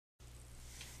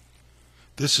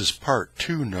This is part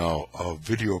 2 now of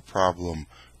video problem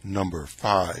number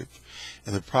 5.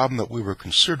 And the problem that we were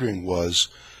considering was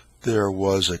there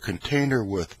was a container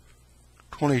with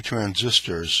 20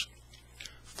 transistors.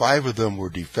 5 of them were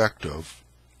defective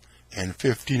and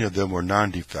 15 of them were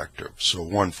non-defective. So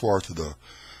 1/4 of the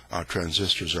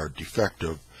transistors are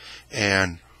defective.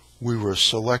 And we were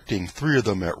selecting 3 of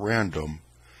them at random.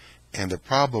 And the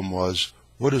problem was,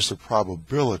 what is the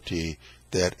probability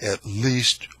that at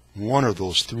least one of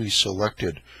those 3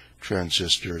 selected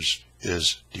transistors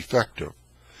is defective?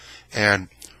 And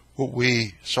what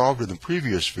we solved in the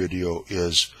previous video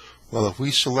is, well, if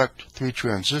we select 3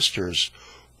 transistors,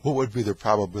 what would be the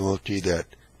probability that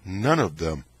none of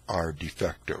them are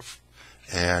defective?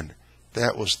 And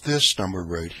that was this number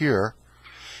right here.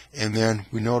 And then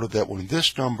we noted that when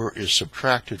this number is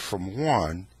subtracted from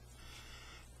 1,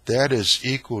 that is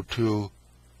equal to,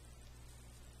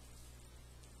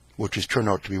 which has turned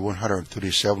out to be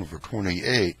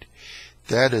 137/28,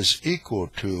 that is equal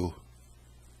to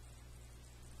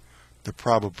the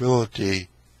probability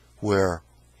where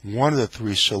one of the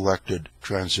 3 selected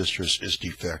transistors is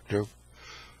defective,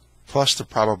 plus the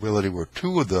probability where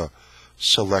 2 of the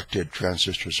selected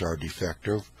transistors are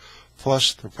defective,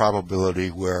 plus the probability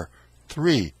where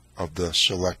 3 of the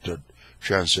selected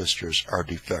transistors are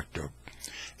defective.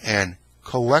 And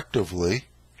collectively,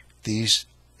 these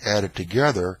added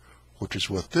together, which is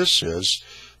what this is,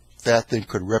 that then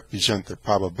could represent the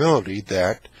probability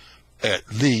that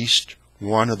at least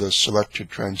one of the selected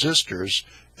transistors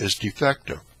is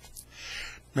defective.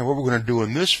 Now what we're going to do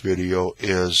in this video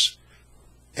is,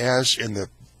 as in the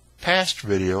past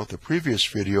video, the previous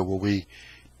video where we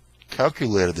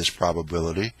calculated this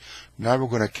probability, now we're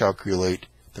going to calculate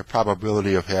the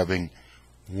probability of having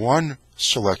one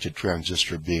selected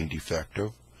transistor being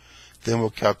defective. Then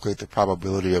we'll calculate the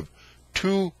probability of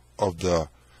 2 of the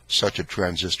selected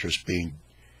transistors being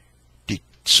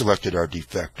selected are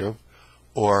defective,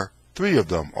 or 3 of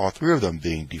them, all 3 of them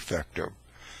being defective.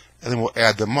 And then we'll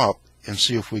add them up and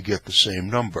see if we get the same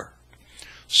number.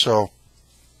 So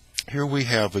here we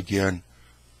have again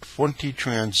 20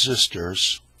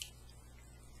 transistors.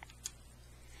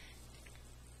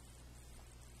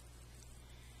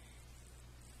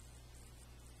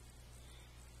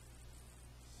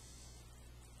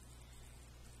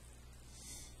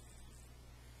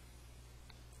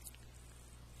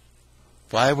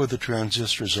 Five of the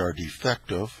transistors are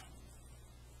defective.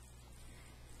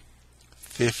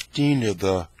 15 of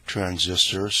the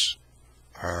transistors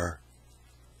are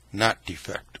not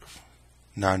defective,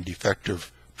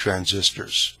 non-defective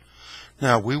transistors.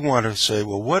 Now we want to say,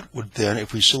 well, what would then,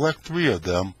 if we select 3 of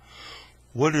them,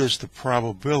 what is the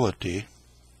probability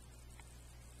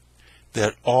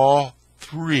that all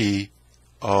 3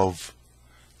 of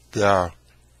the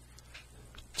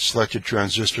selected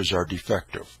transistors are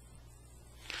defective?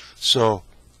 So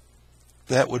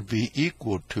that would be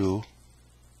equal to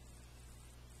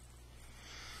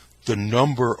the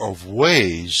number of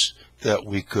ways that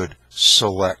we could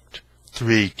select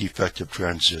 3 defective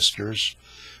transistors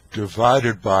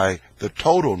divided by the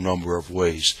total number of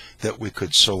ways that we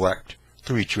could select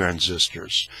 3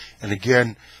 transistors. And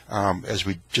again, as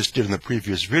we just did in the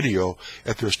previous video,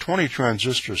 if there's 20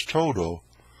 transistors total,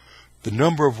 the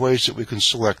number of ways that we can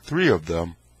select 3 of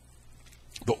them,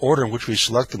 the order in which we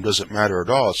select them doesn't matter at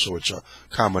all, so it's a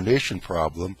combination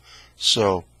problem.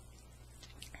 So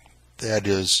that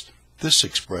is this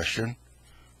expression,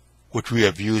 which we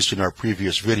have used in our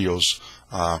previous videos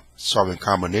solving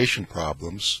combination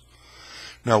problems.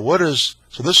 Now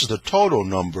so this is the total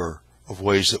number of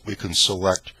ways that we can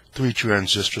select 3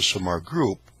 transistors from our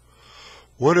group.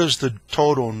 What is the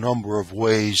total number of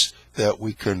ways that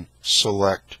we can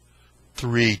select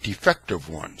 3 defective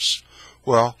ones?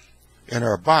 Well, in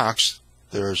our box,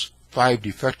 there's 5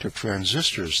 defective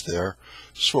transistors there.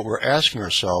 So what we're asking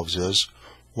ourselves is,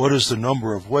 what is the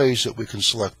number of ways that we can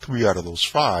select 3 out of those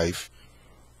 5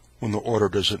 when the order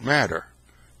doesn't matter?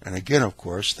 And again, of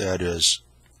course, that is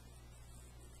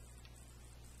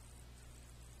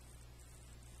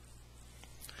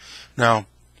now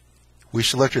we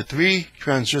selected 3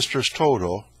 transistors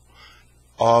total,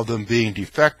 all of them being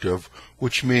defective,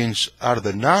 which means out of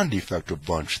the non-defective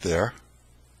bunch there,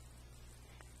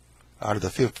 out of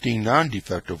the 15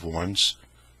 non-defective ones,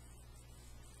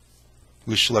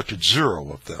 we selected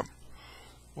 0 of them.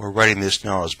 We're writing this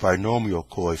now as binomial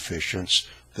coefficients.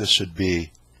 This would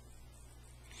be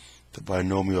the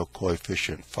binomial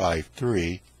coefficient 5,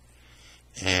 3,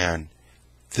 and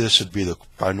this would be the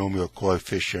binomial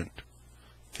coefficient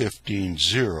 15,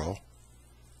 0,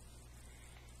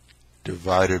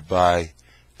 divided by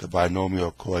the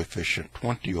binomial coefficient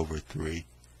 20/3,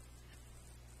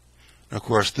 Of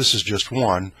course, this is just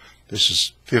 1. This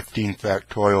is 15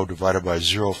 factorial divided by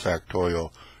 0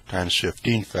 factorial times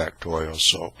 15 factorial,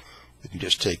 so we can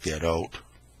just take that out.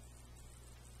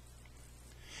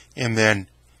 And then,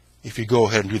 if you go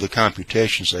ahead and do the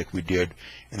computations like we did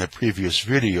in the previous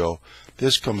video,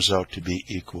 this comes out to be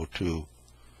equal to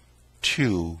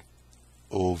 2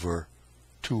 over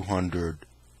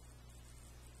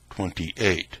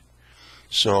 228.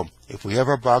 So, if we have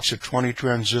our box of 20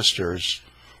 transistors,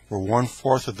 where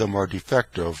 1/4 of them are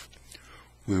defective,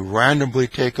 we randomly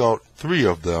take out 3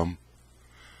 of them.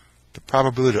 The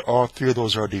probability that all 3 of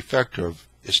those are defective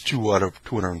is 2 out of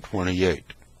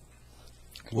 228.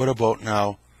 What about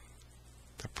now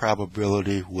the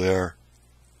probability where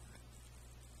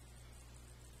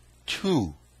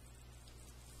 2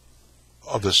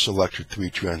 of the selected 3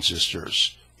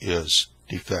 transistors is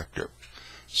defective?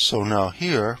 So now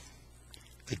here,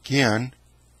 again,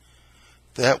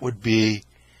 that would be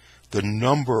the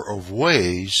number of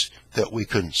ways that we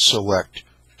can select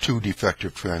 2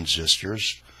 defective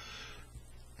transistors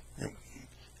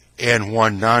and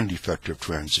 1 non-defective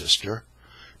transistor,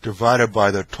 divided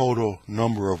by the total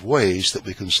number of ways that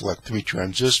we can select 3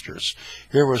 transistors.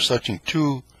 Here we're selecting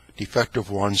 2 defective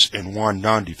ones and 1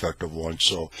 non-defective one,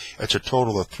 so it's a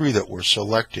total of 3 that we're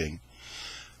selecting.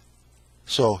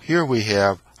 So here we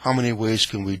have, how many ways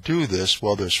can we do this?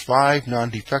 Well, there's 5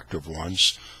 non-defective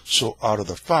ones, so out of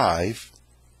the 5,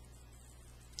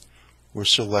 we're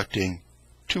selecting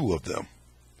 2 of them.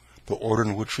 The order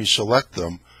in which we select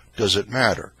them doesn't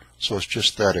matter. So it's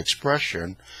just that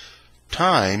expression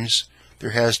times,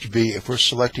 there has to be, if we're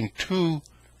selecting 2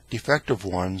 defective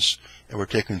ones and we're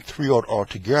taking 3 out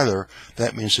altogether,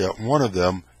 that means that 1 of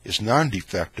them is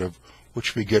non-defective,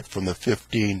 which we get from the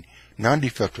 15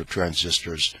 non-defective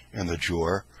transistors in the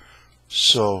Joule.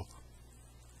 So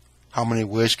how many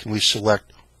ways can we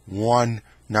select 1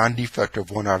 non-defective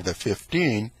one out of the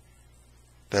 15?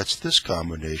 That's this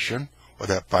combination, or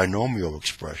that binomial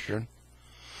expression.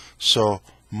 So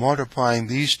multiplying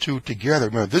these 2 together,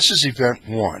 remember this is event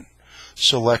 1,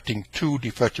 selecting 2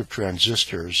 defective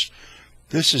transistors.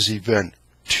 This is event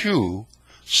 2,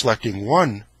 selecting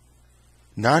 1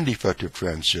 non-defective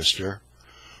transistor.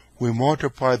 We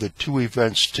multiply the 2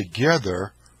 events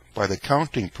together by the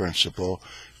counting principle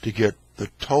to get the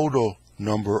total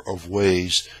number of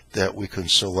ways that we can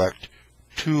select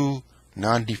 2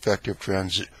 defective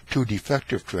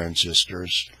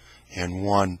transistors and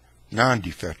 1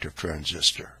 non-defective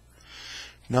transistor.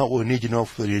 Now what we need to know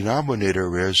for the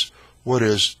denominator is, what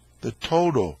is the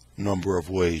total number of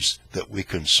ways that we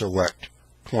can select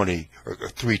 3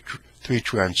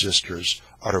 transistors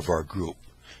out of our group?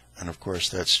 And of course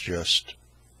that's just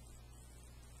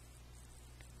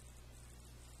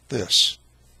this.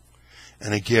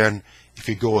 And again, if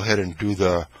you go ahead and do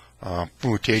the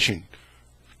permutation,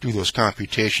 do those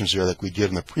computations there like we did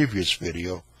in the previous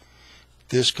video,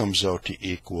 this comes out to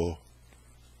equal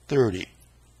 30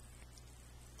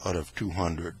 out of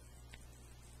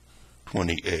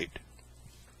 228.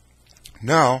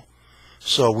 Now,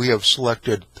 so we have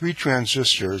selected 3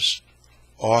 transistors,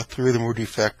 all 3 of them were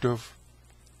defective,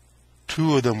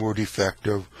 2 of them were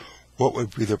defective. What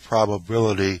would be the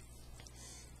probability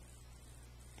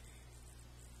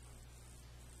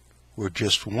where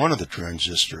just 1 of the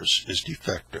transistors is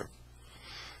defective?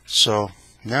 So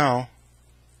now,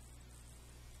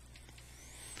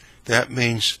 that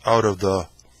means out of the,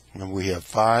 we have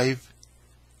 5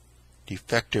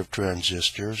 defective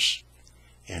transistors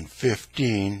and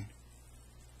 15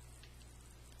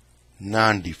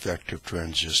 non-defective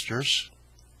transistors.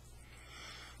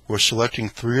 We're selecting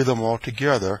 3 of them all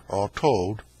together, all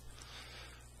told.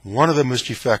 1 of them is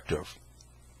defective.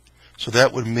 So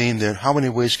that would mean that how many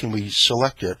ways can we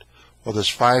select it? Well, there's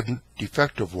 5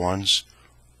 defective ones.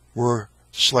 We're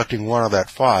selecting 1 of that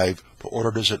 5. The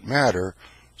order doesn't matter.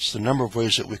 So the number of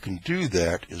ways that we can do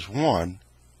that is 1.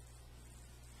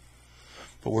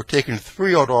 But we're taking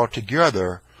 3 out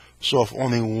altogether, so if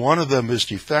only 1 of them is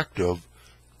defective,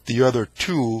 the other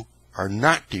 2 are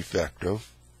not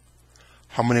defective.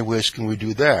 How many ways can we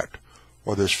do that?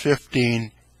 Well, there's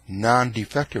 15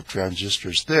 non-defective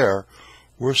transistors there.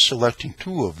 We're selecting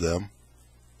 2 of them,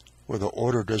 where the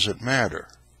order doesn't matter.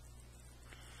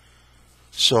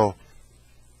 So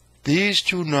these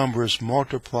 2 numbers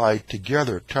multiplied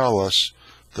together tell us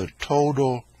the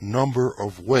total number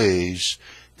of ways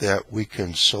that we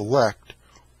can select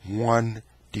 1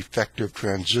 defective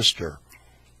transistor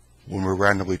when we're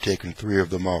randomly taking 3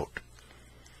 of them out.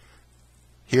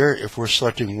 Here, if we're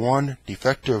selecting 1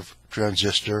 defective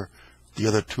transistor, the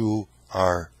other 2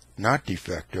 are not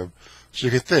defective. So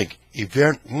you can think,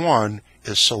 event 1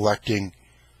 is selecting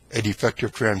a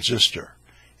defective transistor.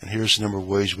 And here's the number of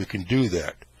ways we can do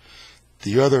that.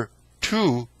 The other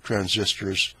two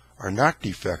transistors are not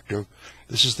defective.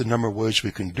 This is the number of ways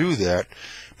we can do that.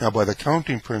 Now, by the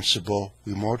counting principle,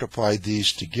 we multiply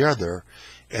these together,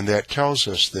 and that tells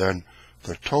us then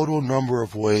the total number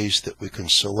of ways that we can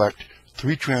select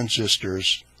three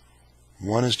transistors.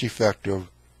 One is defective,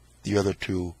 the other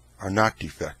two are not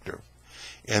defective.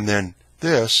 And then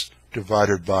this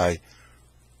divided by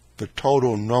the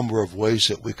total number of ways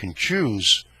that we can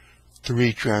choose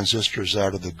three transistors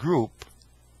out of the group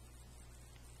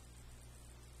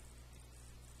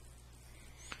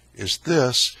is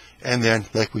this. And then,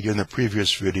 like we did in the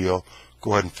previous video,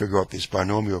 go ahead and figure out these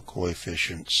binomial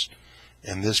coefficients.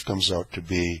 And this comes out to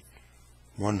be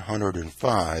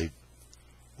 105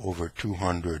 over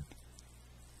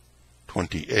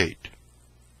 228.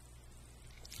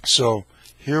 So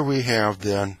here we have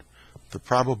then the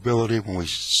probability when we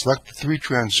select three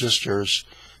transistors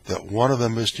that one of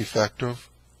them is defective,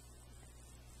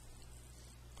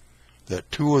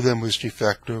 that two of them is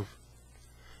defective,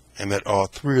 and that all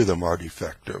three of them are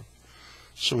defective.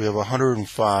 So we have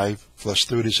 105 plus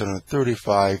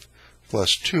 3735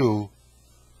 plus 2.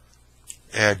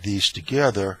 Add these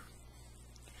together,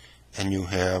 and you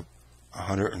have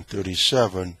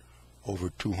 137 over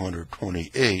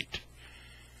 228.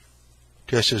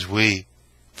 Just as we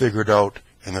figured out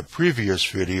in the previous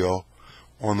video,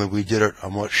 only we did it a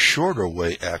much shorter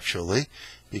way actually,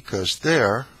 because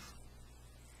there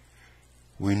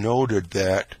we noted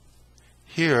that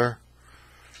here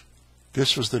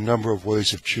this was the number of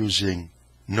ways of choosing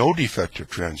no defective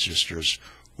transistors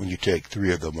when you take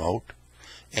three of them out.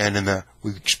 And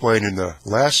we explained in the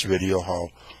last video how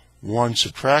 1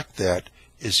 subtract that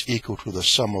is equal to the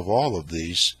sum of all of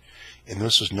these. And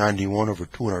this is 91 over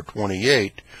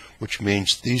 228, which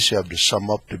means these have to sum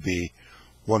up to be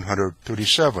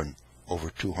 137 over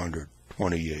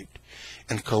 228.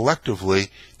 And collectively,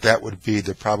 that would be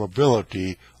the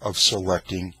probability of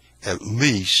selecting at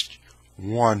least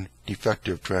one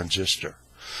defective transistor.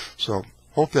 So,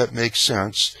 hope that makes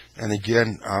sense. And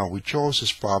again, we chose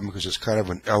this problem because it's kind of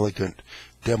an elegant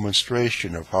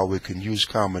demonstration of how we can use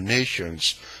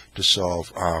combinations to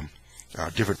solve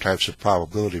different types of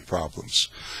probability problems.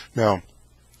 Now,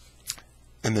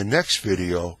 in the next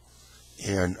video,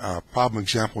 in problem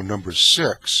example number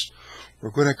 6, we're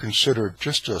going to consider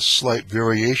just a slight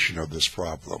variation of this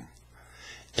problem.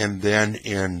 And then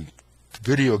in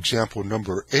video example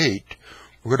number 8,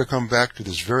 we're going to come back to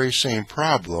this very same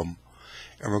problem,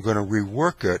 and we're going to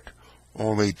rework it,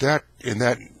 only that in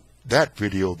that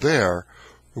video there,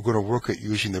 we're going to work it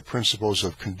using the principles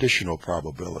of conditional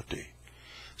probability.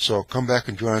 So come back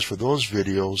and join us for those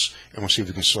videos, and we'll see if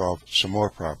we can solve some more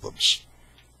problems.